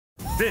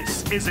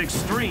This is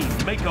Extreme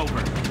Makeover.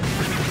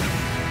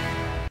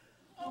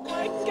 Oh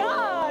my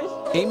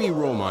gosh! Amy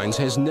Romaines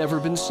has never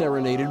been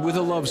serenaded with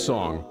a love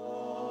song.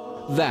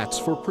 That's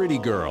for pretty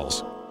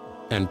girls.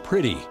 And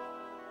pretty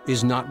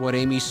is not what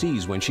Amy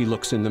sees when she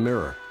looks in the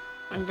mirror.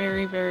 I'm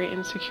very, very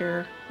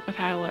insecure with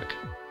how I look.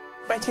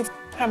 My teeth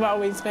have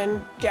always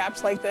been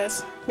gaps like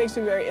this. Makes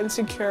me very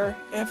insecure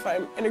if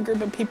I'm in a group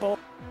of people.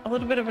 A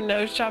little bit of a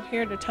nose job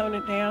here to tone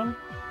it down.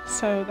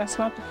 So that's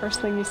not the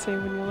first thing you see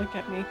when you look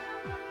at me.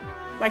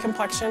 My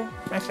complexion,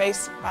 my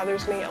face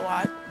bothers me a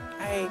lot.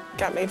 I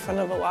got made fun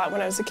of a lot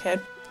when I was a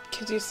kid.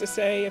 Kids used to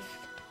say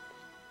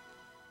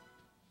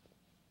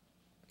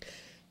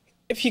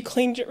if you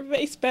cleaned your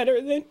face better,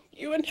 then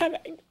you wouldn't have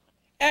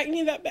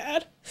acne that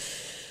bad.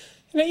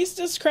 And I used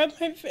to scrub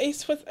my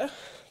face with a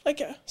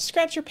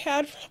scratcher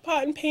pad from a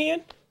pot and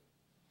pan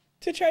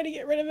to try to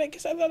get rid of it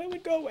because I thought it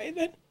would go away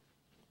then.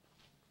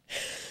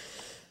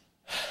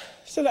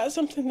 So that's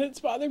something that's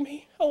bothered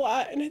me a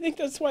lot, and I think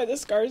that's why the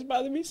scars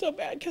bother me so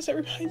bad, because it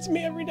reminds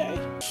me every day.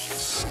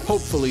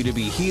 Hopefully to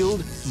be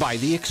healed by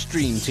the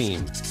Extreme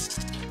Team,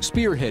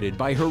 spearheaded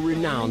by her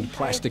renowned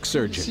plastic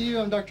surgeon. Good to see you,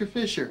 I'm Dr.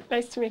 Fisher.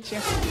 Nice to meet you.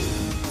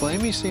 Well,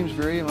 Amy seems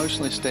very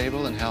emotionally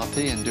stable and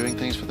healthy and doing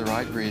things for the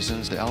right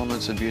reasons. The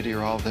elements of beauty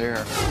are all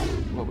there.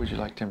 What would you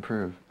like to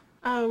improve?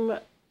 I'd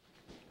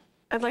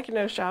like a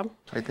nose job.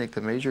 I think the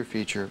major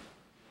feature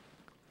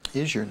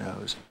is your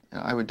nose.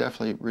 I would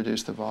definitely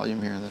reduce the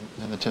volume here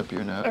in the tip of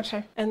your nose.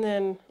 Okay. And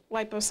then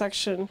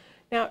liposuction.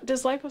 Now,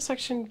 does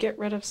liposuction get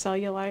rid of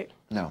cellulite?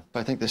 No, but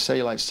I think the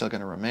cellulite's still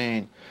going to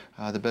remain.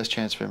 The best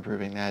chance of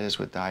improving that is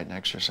with diet and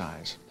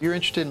exercise. You're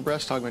interested in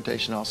breast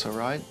augmentation also,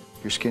 right?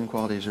 Your skin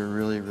qualities are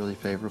really, really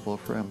favorable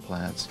for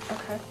implants.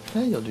 Okay.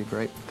 Yeah, you'll do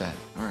great with that.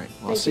 All right.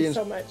 Well, Thank you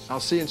so much.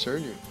 I'll see you in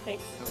surgery.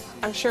 Thanks.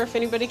 I'm sure if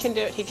anybody can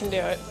do it, he can do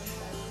it.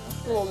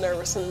 I'm a little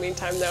nervous in the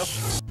meantime, though.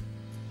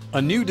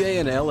 A new day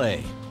in LA,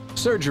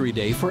 surgery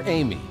day for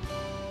Amy.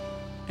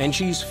 And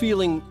she's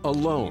feeling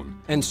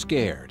alone and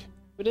scared.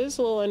 It is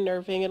a little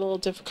unnerving and a little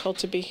difficult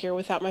to be here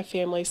without my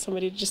family,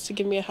 somebody just to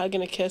give me a hug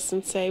and a kiss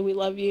and say, we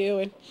love you,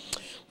 and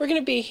we're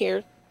going to be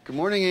here. Good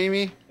morning,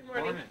 Amy. Good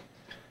morning.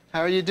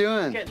 How are you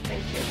doing? Good,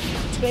 thank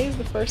you. Today is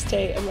the first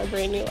day of my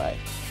brand new life.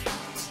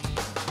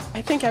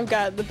 I think I've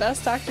got the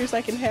best doctors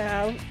I can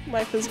have.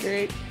 Life is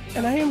great.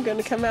 And I am going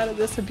to come out of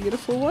this a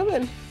beautiful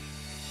woman.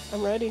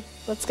 I'm ready.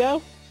 Let's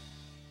go.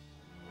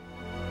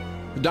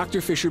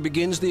 Dr. Fisher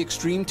begins the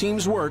Extreme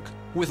Team's work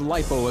with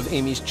lipo of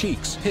Amy's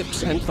cheeks,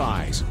 hips, and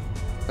thighs.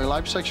 The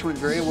liposuction went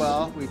very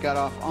well. We got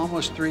off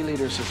almost 3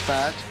 liters of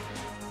fat.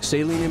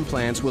 Saline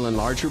implants will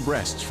enlarge her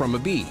breasts from a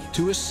B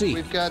to a C.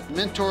 We've got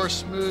Mentor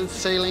Smooth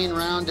Saline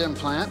Round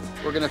Implant.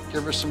 We're going to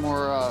give her some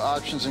more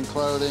options in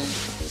clothing.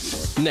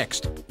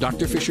 Next,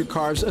 Dr. Fisher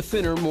carves a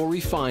thinner, more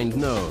refined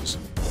nose.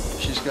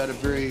 She's got a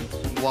very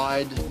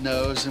wide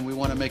nose, and we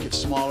want to make it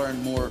smaller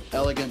and more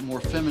elegant, more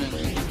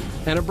feminine.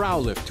 And a brow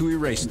lift to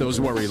erase those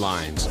worry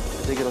lines. I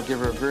think it'll give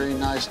her a very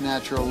nice,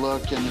 natural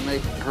look and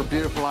make her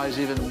beautiful eyes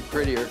even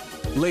prettier.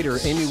 Later,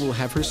 Amy will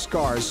have her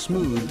scars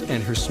smoothed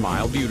and her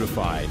smile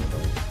beautified.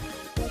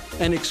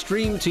 An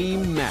Extreme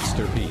Team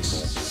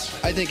masterpiece.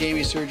 I think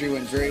Amy's surgery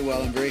went very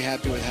well. I'm very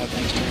happy with how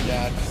things turned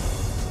out.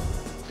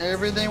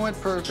 Everything went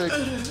perfect.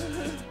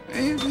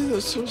 Maybe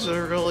this was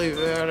a really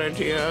bad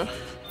idea.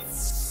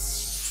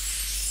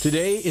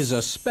 Today is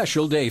a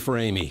special day for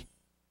Amy.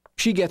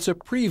 She gets a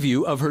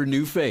preview of her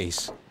new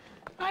face.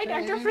 Hi,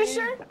 Dr.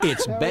 Fisher.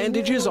 It's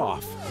bandages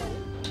off.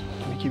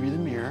 Let me give you the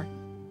mirror.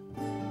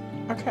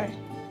 Okay.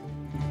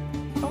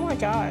 Oh my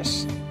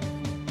gosh.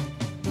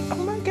 Oh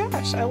my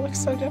gosh, I look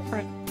so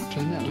different.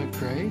 Doesn't that look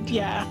great?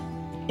 Yeah.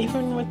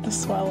 Even with the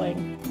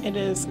swelling, it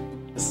is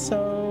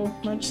so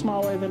much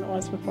smaller than it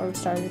was before we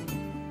started.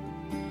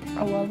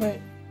 I love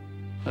it.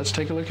 Let's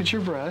take a look at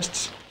your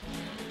breasts.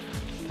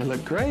 They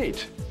look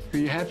great. Are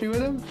you happy with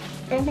them?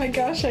 Oh my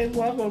gosh, I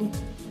love them.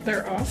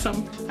 They're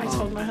awesome. I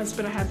told my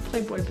husband I had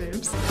Playboy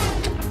boobs.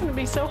 I'm gonna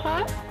be so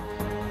hot.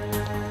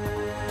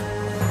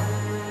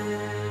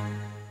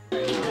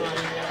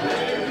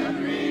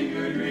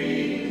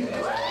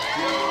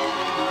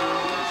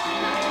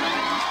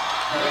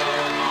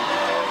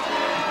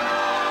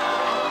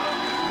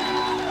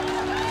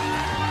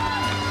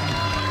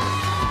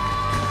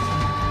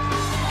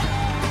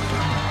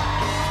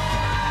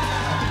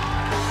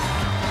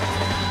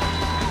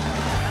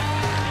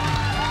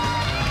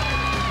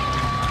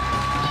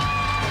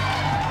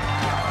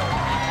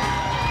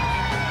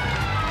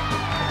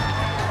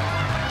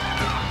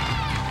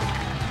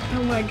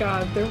 Oh my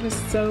God, there was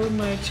so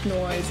much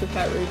noise at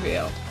that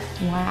reveal.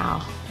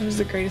 Wow. It was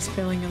the greatest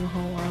feeling in the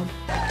whole world.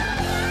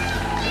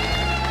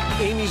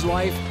 Amy's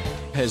life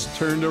has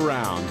turned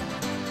around.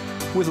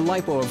 With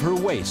lipo of her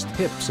waist,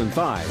 hips, and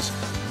thighs,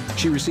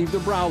 she received a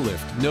brow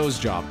lift, nose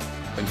job,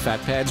 and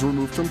fat pads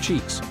removed from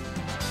cheeks.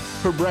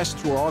 Her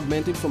breasts were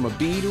augmented from a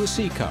B to a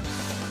C cup.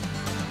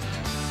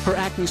 Her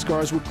acne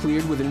scars were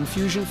cleared with an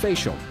infusion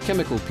facial,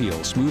 chemical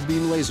peel, smooth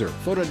beam laser,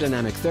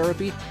 photodynamic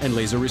therapy, and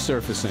laser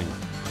resurfacing.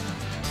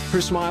 Her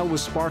smile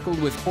was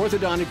sparkled with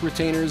orthodontic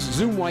retainers,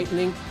 zoom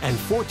whitening, and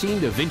 14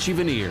 Da Vinci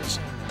veneers.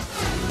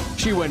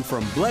 She went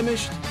from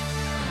blemished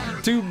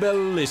to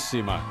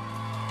bellissima.